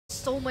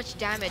so much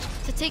damage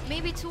to take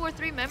maybe 2 or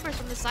 3 members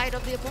from the side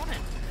of the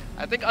opponent.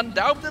 I think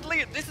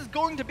undoubtedly this is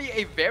going to be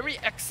a very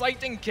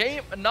exciting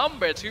game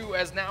number 2,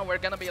 as now we're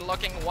going to be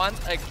looking once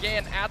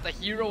again at the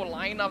hero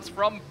lineups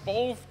from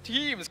both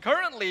teams.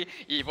 Currently,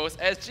 EVOS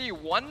SG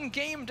 1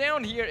 game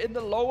down here in the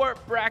lower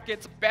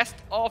brackets, best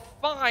of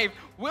 5.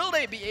 Will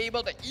they be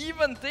able to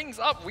even things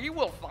up? We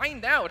will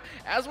find out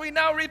as we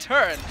now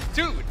return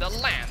to the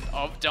Land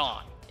of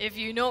Dawn. If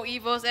you know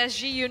EVOS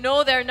SG, you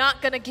know they're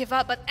not gonna give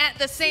up, but at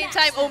the same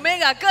time,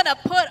 Omega gonna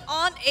put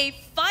on a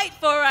fight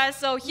for us.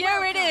 So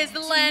here it is, the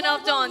Land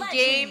of Dawn,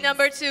 game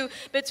number 2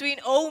 between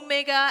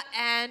Omega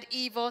and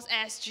EVOS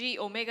SG.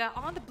 Omega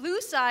on the blue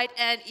side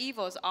and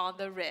EVOS on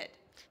the red.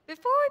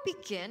 Before we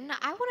begin,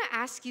 I want to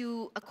ask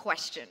you a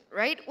question,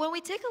 right? When we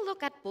take a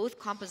look at both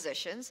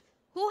compositions,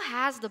 who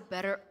has the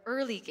better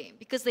early game?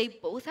 Because they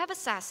both have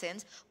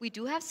assassins. We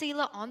do have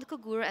Sayla on the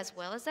Kagura as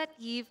well as that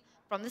Eve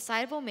from the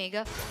side of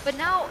Omega, but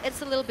now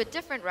it's a little bit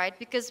different, right?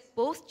 Because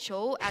both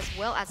Cho as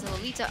well as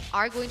Lolita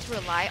are going to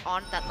rely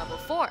on that level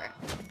 4.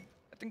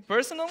 I think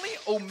personally,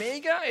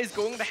 Omega is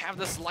going to have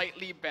the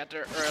slightly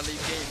better early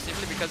game,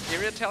 simply because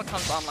Iriatel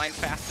comes online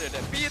faster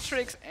than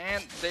Beatrix,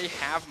 and they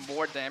have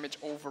more damage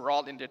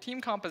overall in their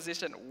team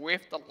composition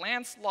with the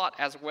Lancelot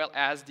as well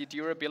as the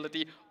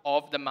durability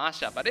of the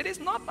Masha. But it is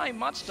not by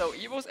much though.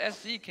 EVOS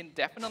SG can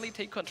definitely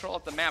take control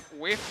of the map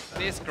with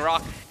this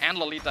Grok and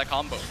Lolita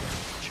combo.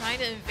 Trying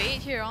to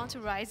invade here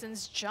onto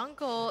Ryzen's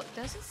jungle.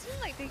 Doesn't seem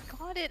like they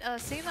got it.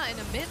 Sayla in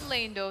the mid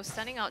lane though,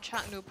 stunning out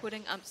Chaknu,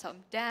 putting up some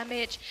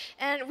damage.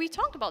 And we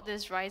talked about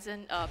this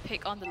Ryzen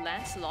pick on the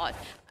Lancelot.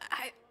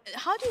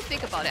 How do you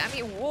think about it? I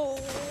mean, whoa,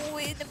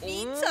 in the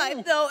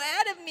meantime though,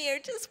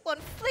 Adamir, just one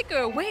flicker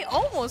away,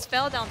 almost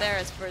fell down there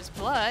as first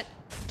blood.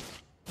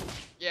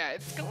 Yeah,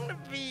 it's going to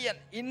be an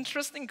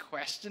interesting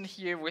question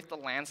here with the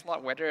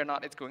Lancelot, whether or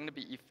not it's going to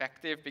be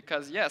effective,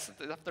 because yes,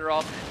 after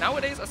all,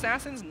 nowadays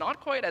Assassin's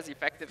not quite as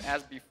effective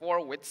as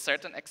before, with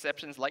certain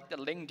exceptions like the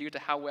Ling due to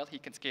how well he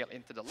can scale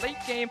into the late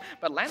game,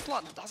 but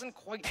Lancelot doesn't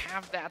quite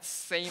have that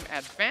same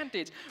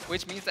advantage,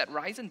 which means that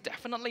Ryzen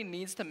definitely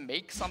needs to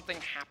make something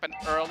happen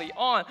early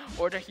on,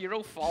 or the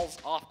hero falls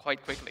off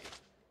quite quickly.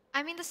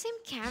 I mean, the same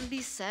can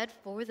be said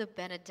for the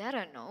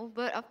Benedetta, no?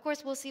 But of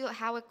course, we'll see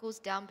how it goes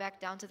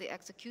back down to the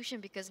execution,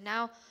 because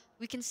now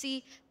we can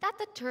see that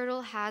the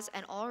turtle has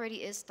and already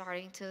is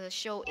starting to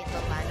show in the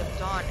Land of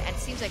Dawn, and it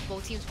seems like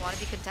both teams want to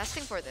be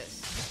contesting for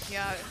this.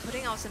 Yeah,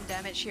 putting out some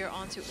damage here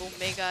onto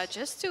Omega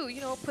just to, you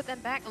know, put them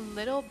back a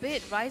little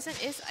bit.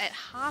 Ryzen is at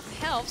half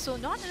health, so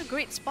not in a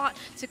great spot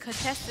to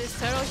contest this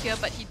turtle here,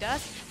 but he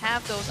does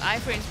have those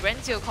iframes.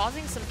 Renzio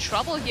causing some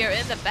trouble here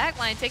in the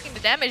backline, taking the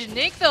damage.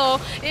 Nick, though,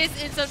 is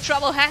in some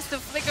trouble, has to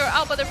flicker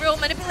out, but the real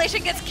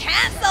manipulation gets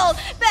cancelled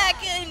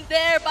back in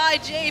there by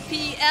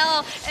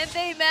JPL, and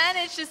they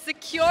manage to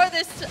secure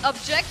this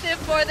objective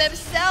for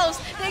themselves.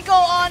 They go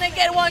on and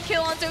get 1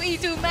 kill onto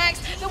E2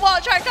 Max. The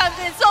wild card comes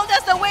in, so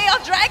does the Way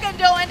of Dragon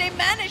though, and they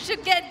manage to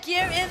get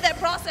gear in that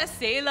process.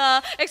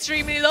 Sayla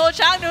extremely low.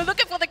 Changnu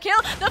looking for the kill.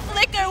 The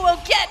flicker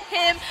will get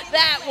him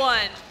that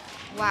one.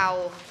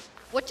 Wow,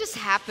 what just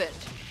happened?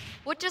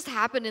 What just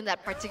happened in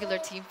that particular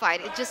team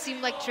fight? It just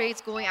seemed like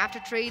trades going after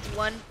trades.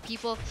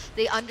 People,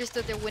 they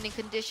understood their winning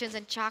conditions,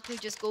 and Chaknu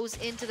just goes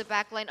into the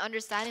backline,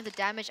 understanding the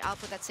damage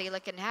output that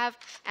Sayla can have,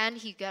 and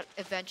he got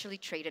eventually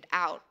traded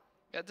out.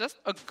 Yeah, just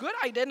a good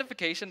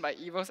identification by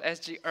EVOS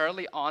SG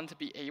early on to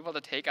be able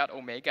to take out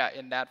Omega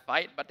in that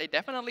fight, but they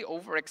definitely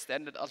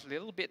overextended a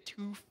little bit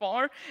too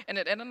far, and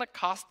it ended up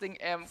costing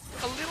them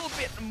a little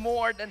bit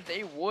more than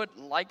they would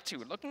like to.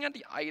 Looking at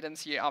the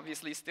items here,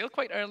 obviously still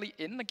quite early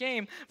in the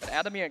game, but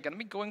Adamir are going to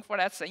be going for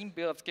that same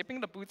build,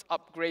 skipping the boots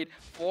upgrade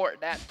for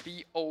that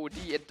BOD.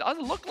 It does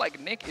look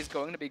like Nick is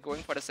going to be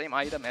going for the same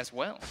item as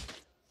well.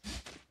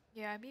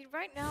 Yeah, I mean,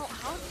 right now,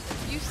 how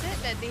you said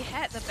that they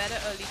had the better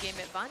early game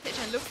advantage,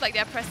 and looks like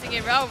they're pressing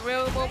it around.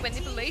 Real world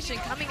manipulation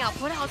coming out,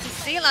 put out to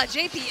Sayla.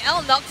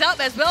 JPL knocked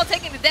up as well,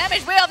 taking the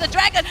damage. Way of the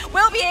Dragon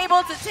will be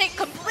able to take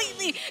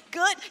completely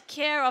good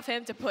care of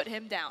him to put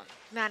him down.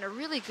 Man, a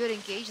really good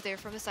engage there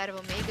from the side of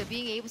Omega,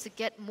 being able to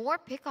get more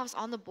pickoffs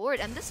on the board.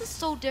 And this is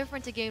so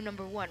different to game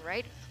number 1,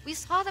 right? We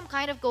saw them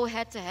kind of go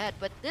head to head,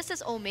 but this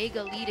is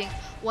Omega leading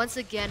once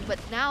again, but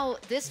now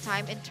this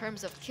time in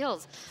terms of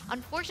kills.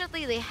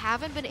 Unfortunately, they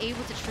haven't been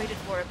able to trade it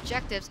for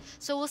objectives,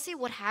 so we'll see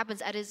what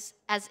happens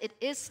as it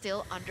is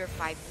still under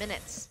 5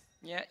 minutes.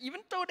 Yeah, even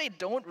though they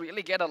don't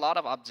really get a lot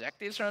of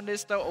objectives from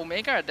this though,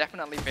 Omega are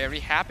definitely very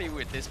happy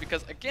with this,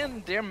 because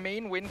again, their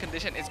main win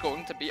condition is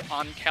going to be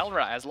on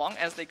Kelra. As long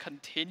as they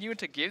continue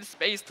to give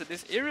space to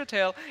this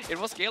Iriatel, it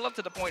will scale up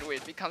to the point where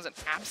it becomes an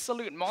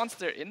absolute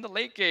monster in the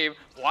late game.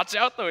 Watch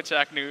out though,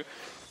 Chaknu.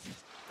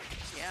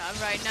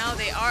 Yeah, right now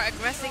they are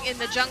aggressing in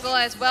the jungle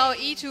as well.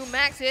 E2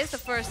 Max is the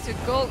first to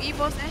go.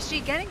 EVOS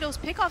SG getting those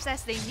pickoffs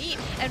as they need.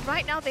 And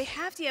right now they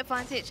have the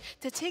advantage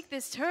to take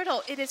this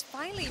turtle. It is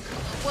finally,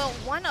 well,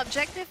 one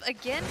objective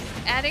again,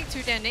 adding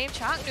to their name.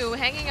 Chaknu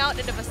hanging out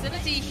in the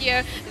vicinity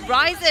here.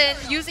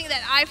 Ryzen using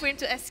that iframe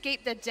to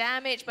escape the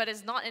damage, but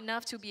it's not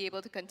enough to be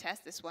able to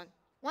contest this one.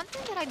 One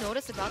thing that I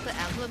noticed about the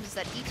emblems is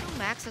that E2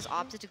 Max has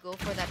opted to go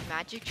for that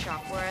magic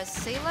shock, whereas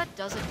Sayla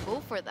doesn't go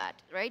for that,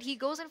 right? He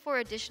goes in for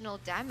additional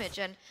damage,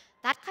 and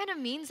that kind of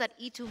means that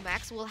E2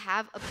 Max will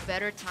have a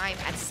better time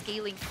at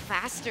scaling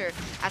faster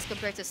as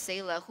compared to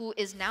Sayla, who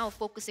is now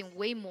focusing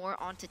way more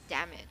onto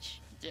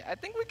damage. Yeah, I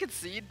think we could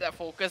see the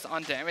focus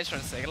on damage from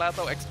Sayla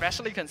though,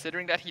 especially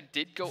considering that he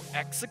did go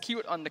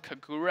execute on the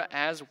Kagura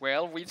as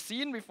well. We've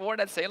seen before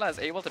that Sayla is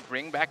able to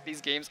bring back these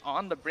games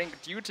on the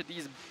brink due to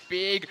these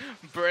big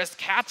burst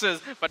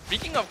catches. But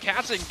speaking of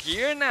catching,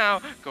 Gear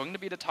now going to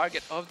be the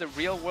target of the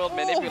real-world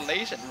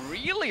manipulation.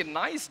 Really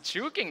nice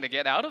juking to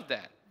get out of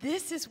that.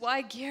 This is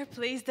why Gear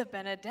plays the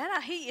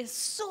Benedetta. He is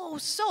so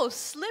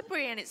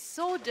slippery and it's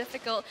so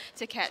difficult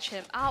to catch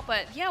him out.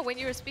 But yeah, when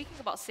you were speaking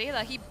about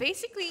Sayla, he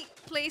basically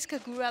plays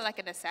Kagura like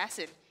an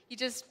assassin. He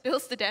just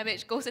builds the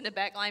damage, goes in the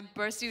backline,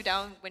 bursts you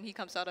down when he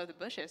comes out of the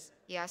bushes.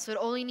 Yeah, so it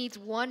only needs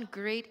one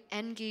great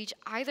engage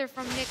either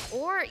from Nick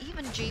or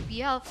even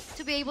JPL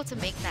to be able to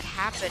make that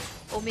happen.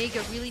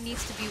 Omega really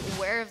needs to be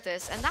aware of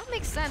this, and that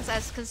makes sense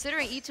as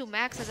considering E2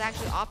 Max has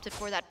actually opted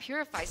for that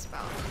Purify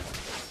spell.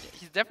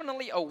 He's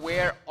definitely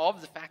aware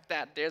of the fact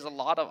that there's a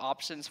lot of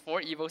options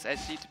for EVOS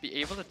SG to be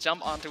able to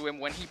jump onto him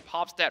when he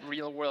pops that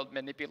real-world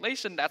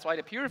manipulation. That's why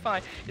the Purify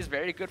is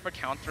very good for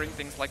countering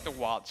things like the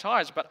Wild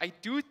Charge. But I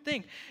do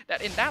think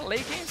that in that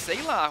late game,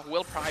 Sayla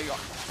will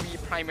be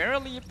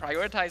primarily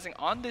prioritizing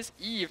on this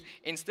Eve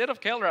instead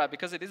of Kelra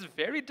because it is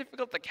very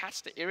difficult to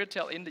catch the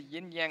Irritel in the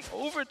Yin-Yang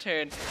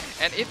overturn.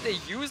 And if they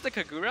use the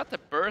Kagura to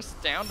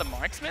burst down the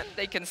marksman,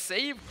 they can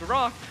save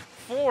Grok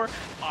for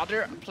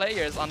other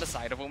players on the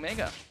side of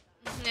Omega.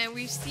 And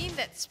we've seen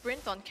that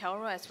sprint on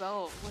Kelra as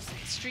well was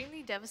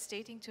extremely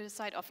devastating to the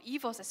side of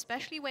EVOS,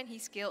 especially when he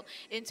scaled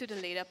into the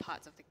later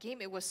parts of the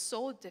game. It was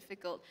so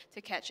difficult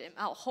to catch him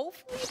out.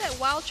 Hopefully that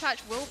Wild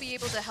Charge will be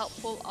able to help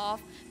pull off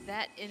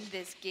that in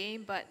this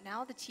game, but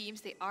now the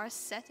teams, they are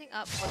setting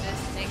up for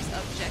this next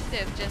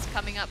objective just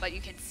coming up, but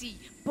you can see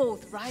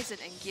both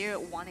Ryzen and Gear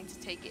wanting to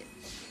take it.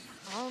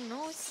 Oh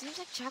no, it seems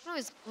like Chakno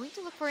is going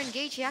to look for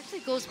engage. He actually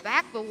goes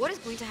back, but what is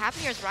going to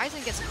happen here as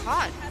Ryzen gets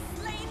caught?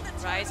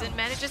 Ryzen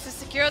manages to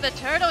secure the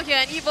turtle here,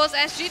 and EVOS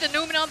SG, the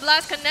Numenon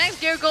Blast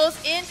connects, Gear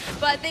goes in,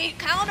 but they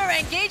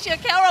counter-engage here.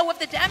 Kelra with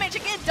the damage,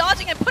 again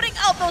dodging and putting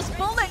out those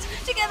bullets,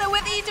 together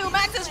with E2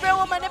 Max's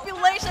railroad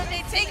manipulation.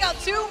 They take out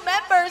two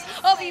members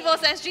of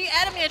EVOS SG.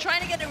 Adamir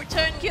trying to get a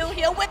return kill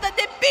here with the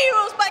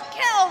Debirus, but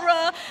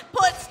Kelra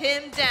puts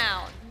him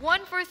down.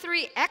 1 for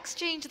 3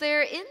 exchange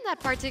there in that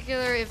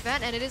particular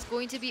event, and it is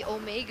going to be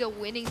Omega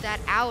winning that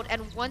out.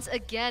 And once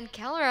again,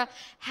 Kelra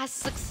has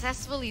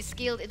successfully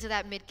scaled into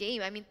that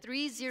mid-game. I mean,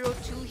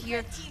 3-0-2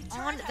 here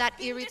on that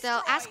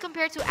Irritel, as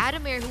compared to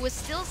Adamir, who was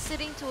still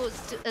sitting to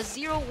a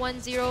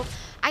 0-1-0.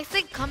 I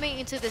think coming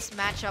into this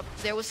matchup,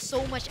 there was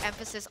so much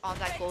emphasis on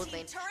that gold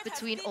lane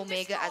between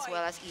Omega as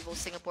well as EVO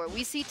Singapore.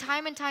 We see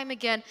time and time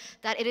again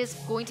that it is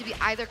going to be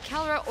either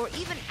Kelra or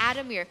even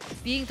Adamir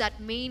being that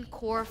main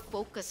core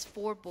focus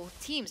for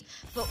both teams.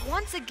 But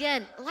once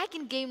again, like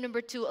in game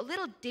number 2, a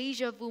little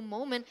deja vu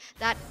moment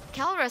that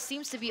Kelra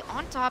seems to be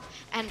on top,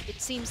 and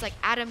it seems like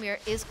Adamir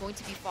is going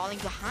to be falling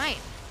behind.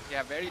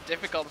 Yeah, very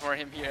difficult for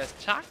him here as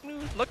Chaknu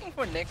looking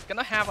for Nick,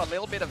 gonna have a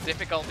little bit of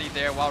difficulty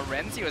there while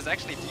Renzi was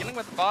actually dealing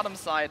with the bottom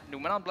side.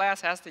 Numenon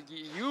Blast has to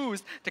be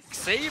used to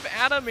save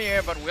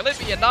Adamir, but will it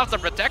be enough to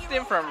protect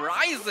him from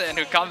Ryzen,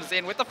 who comes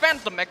in with the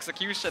Phantom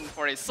Execution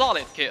for a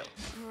solid kill?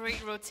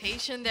 Great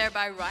rotation there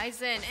by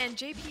Ryzen, and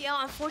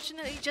JPL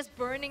unfortunately just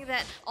burning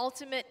that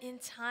ultimate in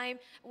time.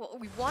 What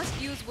was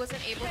used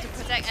wasn't able to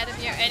protect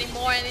Adamir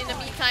anymore, and in the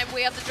meantime,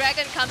 Way of the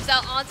Dragon comes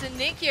out onto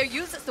Nick here,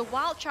 uses the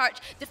Wild Charge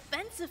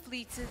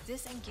defensively to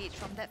disengage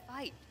from that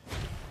fight.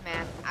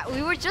 Man,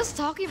 we were just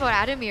talking about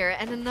Adamir,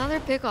 and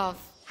another pickoff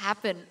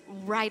happened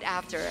right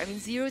after. I mean,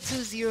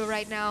 0-2-0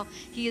 right now.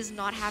 He is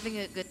not having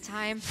a good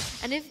time.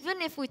 And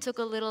even if we took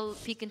a little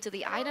peek into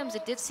the items,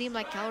 it did seem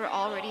like Kelra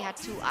already had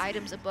 2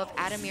 items above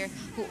Adamir,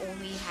 who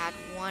only had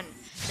 1.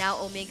 Now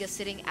Omega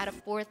sitting at a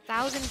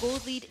 4,000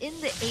 gold lead in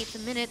the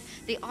 8th minute.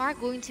 They are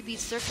going to be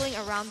circling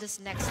around this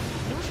next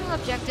neutral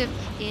objective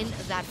in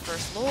that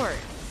first Lord.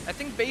 I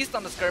think based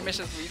on the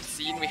skirmishes we've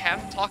seen, we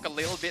have to talk a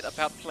little bit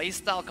about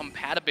playstyle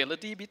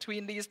compatibility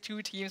between these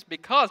two teams,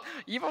 because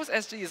EVOS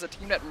SG is a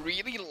team that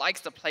really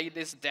likes to play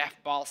this death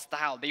ball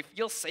style. They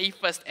feel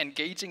safest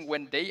engaging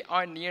when they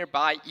are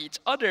nearby each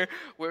other,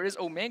 whereas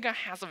Omega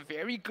has a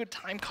very good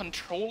time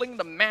controlling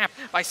the map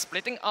by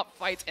splitting up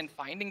fights and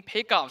finding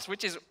pickoffs,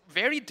 which is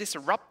very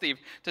disruptive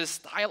to the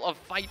style of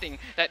fighting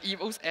that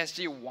EVOS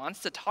SG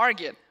wants to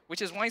target.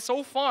 Which is why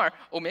so far,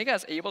 Omega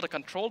is able to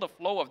control the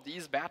flow of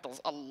these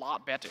battles a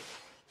lot better.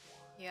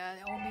 Yeah,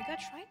 Omega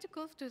tried to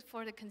go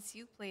for the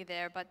concealed play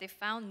there, but they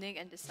found Nick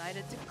and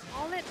decided to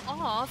call it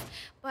off.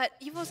 But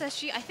EVOS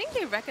SG, I think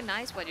they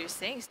recognize what you're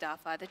saying,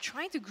 Staffa. They're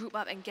trying to group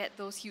up and get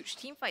those huge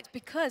team fights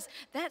because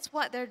that's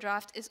what their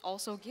draft is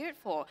also geared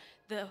for.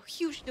 The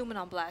huge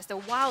Numenon Blast, the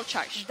Wild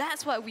Charge,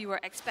 that's what we were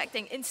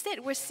expecting. Instead,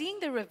 we're seeing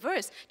the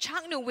reverse.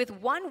 Changnu with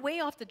one way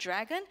off the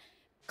dragon,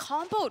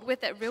 comboed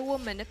with that real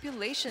world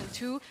manipulation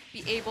to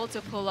be able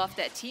to pull off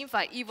that team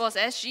fight. EVOS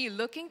SG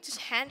looking to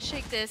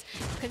handshake this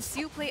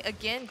conceal play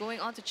again, going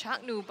on to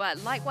Chaknu,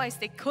 but likewise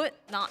they could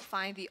not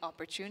find the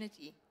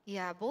opportunity.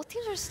 Yeah, both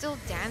teams are still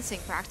dancing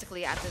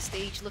practically at this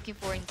stage, looking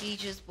for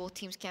engages. Both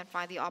teams can't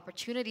find the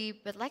opportunity.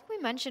 But like we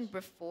mentioned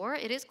before,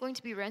 it is going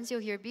to be Renzio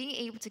here being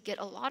able to get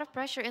a lot of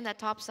pressure in that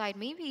top side,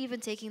 maybe even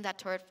taking that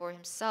turret for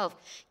himself.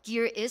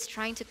 Gear is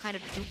trying to kind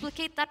of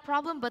duplicate that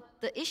problem, but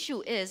the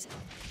issue is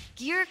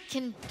Gear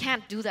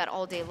can't do that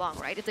all day long,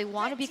 right? If they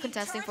want to be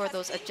contesting for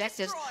those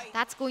objectives,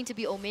 that's going to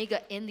be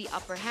Omega in the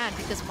upper hand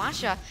because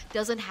Masha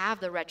doesn't have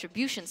the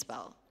retribution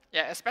spell.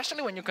 Yeah,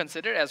 especially when you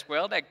consider as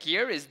well that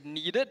Gear is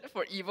needed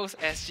for EVOS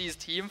SG's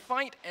team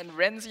fight and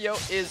Renzio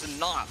is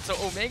not. So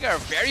Omega are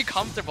very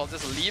comfortable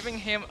just leaving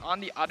him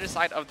on the other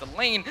side of the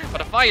lane. But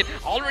the fight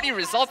already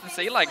results in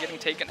Sayla getting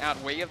taken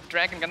out. Way of the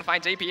Dragon gonna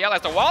find JPL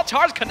as the wild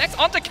charge connects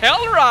onto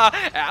Kelra.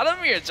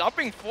 Adamir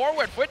jumping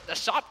forward with the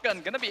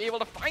shotgun, gonna be able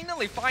to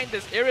finally find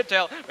this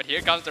Irritel. But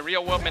here comes the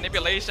real world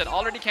manipulation,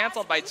 already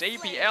cancelled by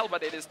JPL,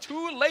 but it is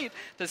too late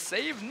to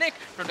save Nick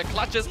from the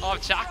clutches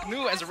of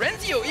Chaknu as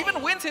Renzio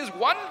even wins his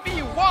 1v1.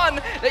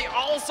 They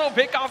also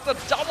pick off the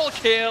double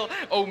kill.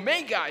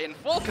 Omega in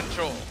full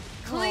control.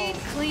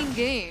 Clean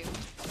game.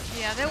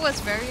 Yeah, that was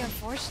very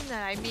unfortunate.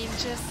 I mean,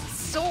 just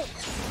so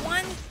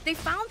they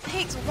found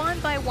picks one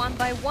by one,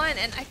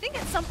 and I think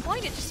at some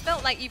point it just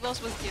felt like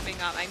EVOS was giving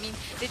up. I mean,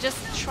 they just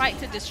tried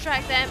to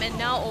distract them, and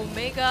now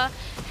Omega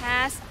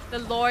has the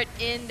Lord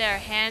in their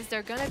hands.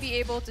 They're gonna be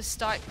able to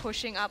start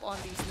pushing up on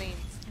these lanes.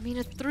 I mean,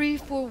 a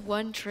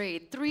 3-for-1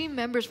 trade. 3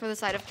 members for the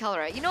side of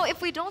Kelra. You know,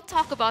 if we don't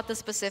talk about the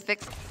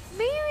specifics,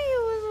 maybe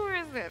it was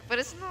worth it. But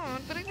it's not.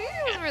 But maybe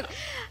it was worth it.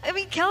 I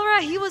mean, Kelra,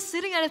 he was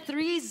sitting at a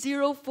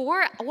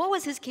 3-0-4. What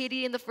was his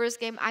KD in the first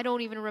game? I don't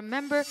even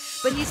remember.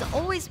 But he's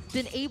always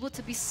been able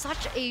to be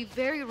such a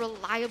very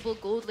reliable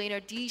gold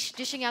laner,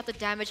 dishing out the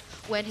damage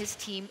when his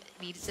team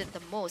needs it the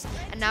most.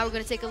 And now we're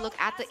going to take a look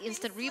at the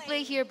instant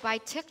replay here by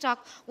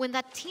TikTok. When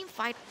that team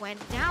fight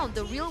went down,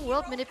 the real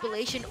world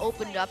manipulation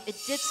opened up. It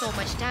did so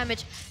much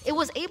damage. It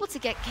was able to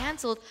get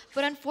cancelled,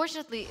 but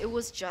unfortunately it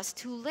was just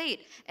too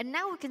late. And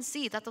now we can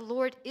see that the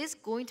Lord is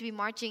going to be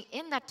marching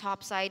in that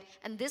top side,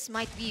 and this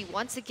might be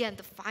once again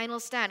the final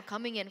stand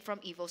coming in from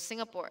EVOS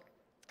Singapore.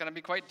 Gonna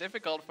be quite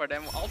difficult for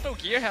them. Although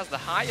Gear has the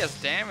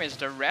highest damage,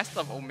 the rest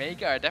of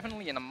Omega are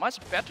definitely in a much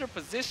better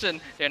position.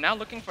 They're now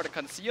looking for the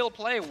conceal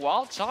play.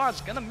 Wild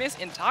charge gonna miss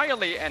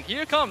entirely, and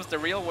here comes the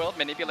real world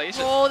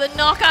manipulation. Oh, the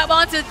knockout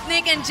onto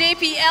Nick and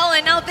JPL,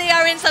 and now they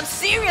are in some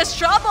serious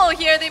trouble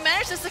here. They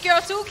managed to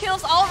secure 2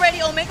 kills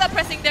already. Omega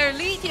pressing their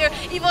lead here.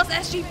 EVOS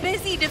SG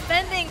busy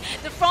defending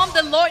from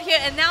the Lord here,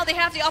 and now they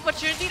have the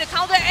opportunity to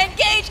counter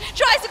engage.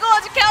 Tries to go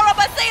onto Kelra,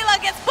 but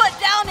Sayla gets put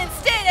down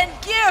instead, and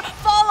Gear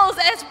follows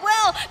as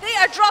well. They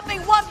are dropping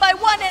one by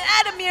one, and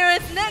Adamir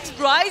is next.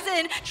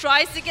 Ryzen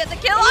tries to get the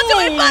kill onto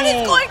it, but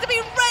it's going to be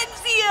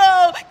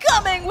Renzio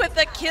coming with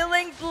the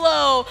killing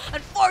blow.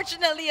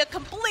 Unfortunately, a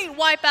complete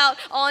wipeout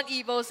on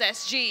EVOS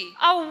SG.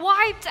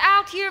 Wiped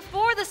out here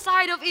for the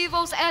side of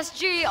EVOS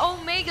SG.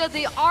 Omega,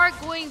 they are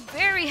going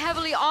very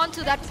heavily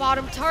onto that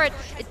bottom turret.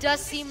 It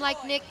does seem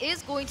like Nick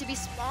is going to be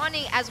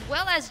spawning as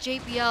well as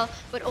JPL,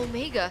 but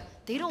Omega,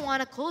 they don't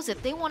want to close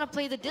it. They want to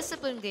play the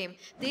discipline game.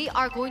 They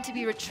are going to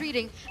be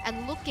retreating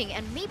and looking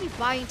and maybe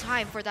buying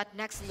time for that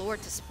next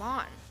Lord to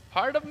spawn.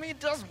 Part of me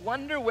does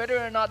wonder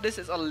whether or not this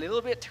is a little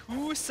bit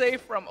too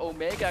safe from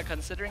Omega,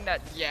 considering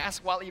that,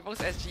 yes, while EVOS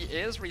SG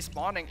is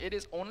respawning, it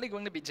is only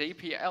going to be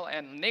JPL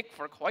and Nick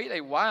for quite a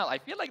while. I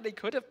feel like they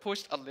could have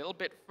pushed a little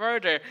bit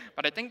further,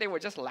 but I think they were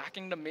just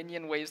lacking the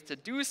minion waves to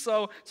do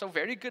so. So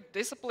very good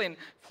discipline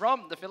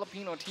from the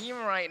Filipino team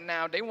right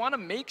now. They want to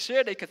make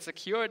sure they could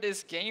secure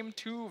this game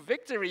to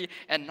victory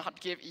and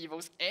not give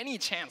EVOS any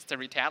chance to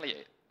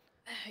retaliate.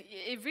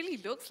 It really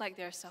looks like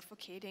they're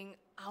suffocating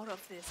out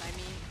of this. I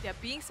mean, they're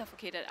being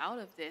suffocated out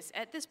of this.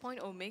 At this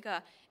point,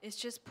 Omega is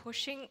just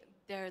pushing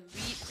their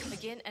lead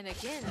again and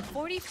again.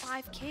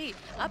 45k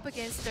up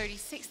against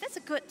 36. That's a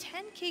good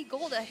 10k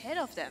gold ahead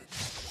of them.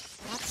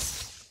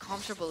 That's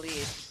comfortable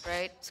lead,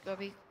 right? It's gonna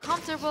be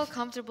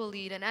comfortable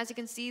lead. And as you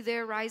can see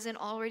there, Ryzen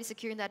already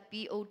securing that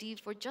BOD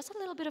for just a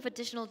little bit of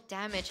additional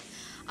damage.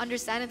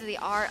 Understanding that they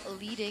are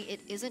leading,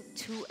 it isn't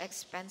too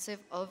expensive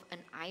of an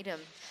item.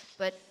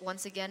 But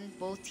once again,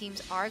 both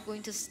teams are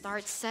going to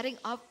start setting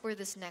up for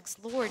this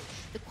next Lord.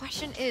 The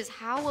question is,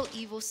 how will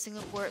EVOS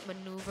Singapore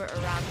maneuver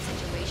around the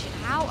situation?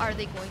 How are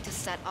they going to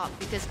set up?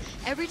 Because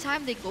every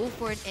time they go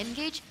for an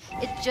engage,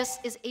 it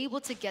just is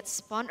able to get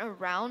spun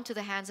around to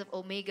the hands of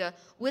Omega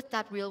with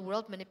that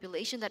real-world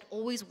manipulation that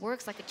always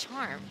works like a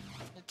charm.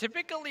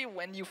 Typically,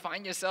 when you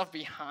find yourself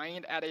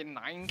behind at a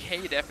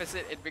 9k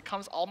deficit, it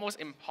becomes almost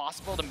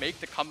impossible to make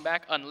the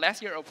comeback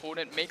unless your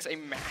opponent makes a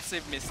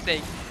massive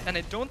mistake. And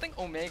I don't think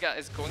Omega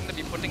is going to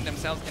be putting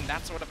themselves in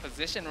that sort of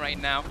position right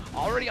now.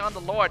 Already on the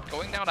Lord,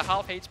 going down to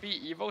half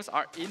HP, EVOS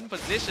are in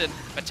position,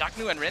 but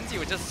Chaknu and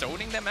Renzio are just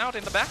zoning them them out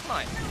in the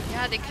backline.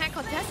 Yeah, they can't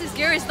contest this.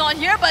 Gear is not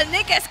here, but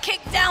Nick has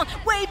kicked down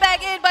way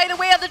back in by the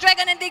way of the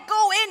Dragon, and they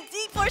go in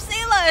deep for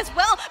Sayla as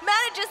well.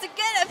 Manages to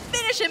get and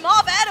finish him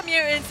off.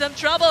 Adamir in some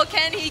trouble.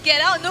 Can he get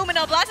out?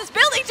 Numenor Blast is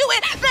building to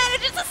it.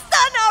 Manages to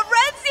stun out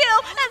Renzio,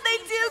 and they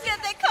do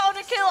get the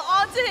counter kill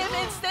onto him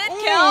instead.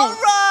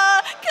 Kalra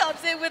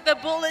comes in with the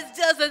bullets,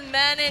 doesn't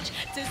manage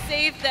to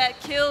save that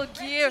kill.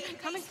 Gear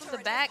coming from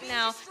the back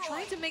now,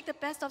 trying to make the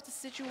best of the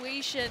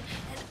situation.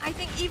 And I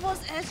think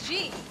EVOS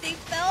SG, they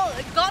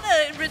got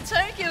a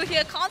return kill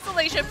here,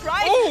 consolation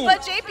prize,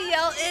 but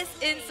JPL is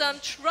in some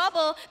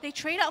trouble. They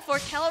trade out for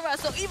Kalra,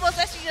 so EVOS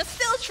SG is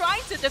still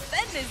trying to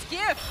defend his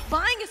Gear,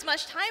 buying as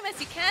much time as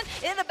he can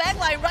in the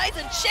backline.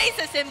 Ryzen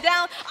chases him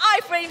down.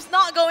 iframe's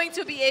not going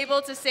to be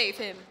able to save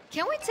him.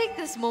 Can we take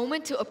this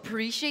moment to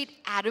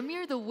appreciate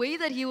Adamir, the way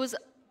that he was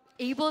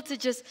able to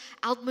just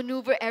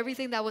outmaneuver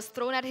everything that was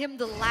thrown at him?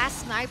 The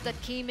last snipe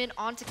that came in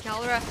onto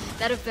Kalra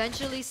that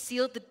eventually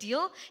sealed the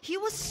deal. He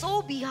was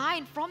so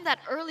behind from that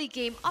early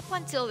game up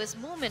until this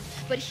moment,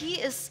 but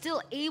he is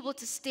still able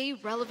to stay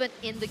relevant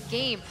in the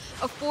game.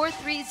 A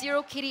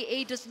 4-3-0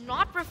 KDA does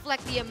not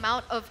reflect the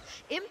amount of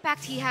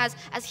impact he has,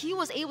 as he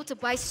was able to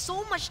buy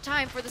so much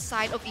time for the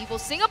side of EVOS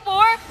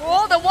Singapore.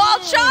 Oh, the wall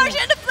charge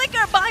and the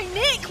flicker by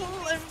Nick.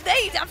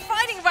 They are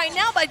fighting right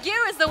now, but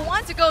Gear is the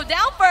one to go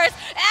down first.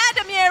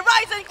 Adamir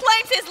Ryzen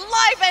claims his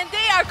life, and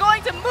they are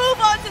going to move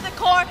on to the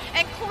core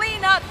and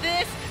clean up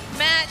this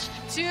match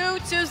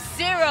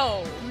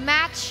 2-0.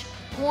 Match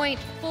point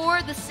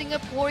for the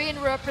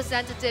Singaporean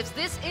representatives.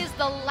 This is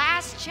the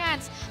last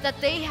chance that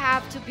they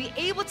have to be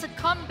able to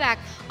come back,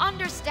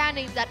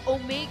 understanding that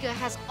Omega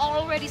has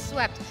already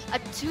swept a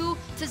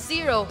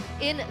 2-0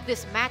 in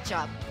this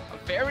matchup. A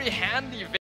very handy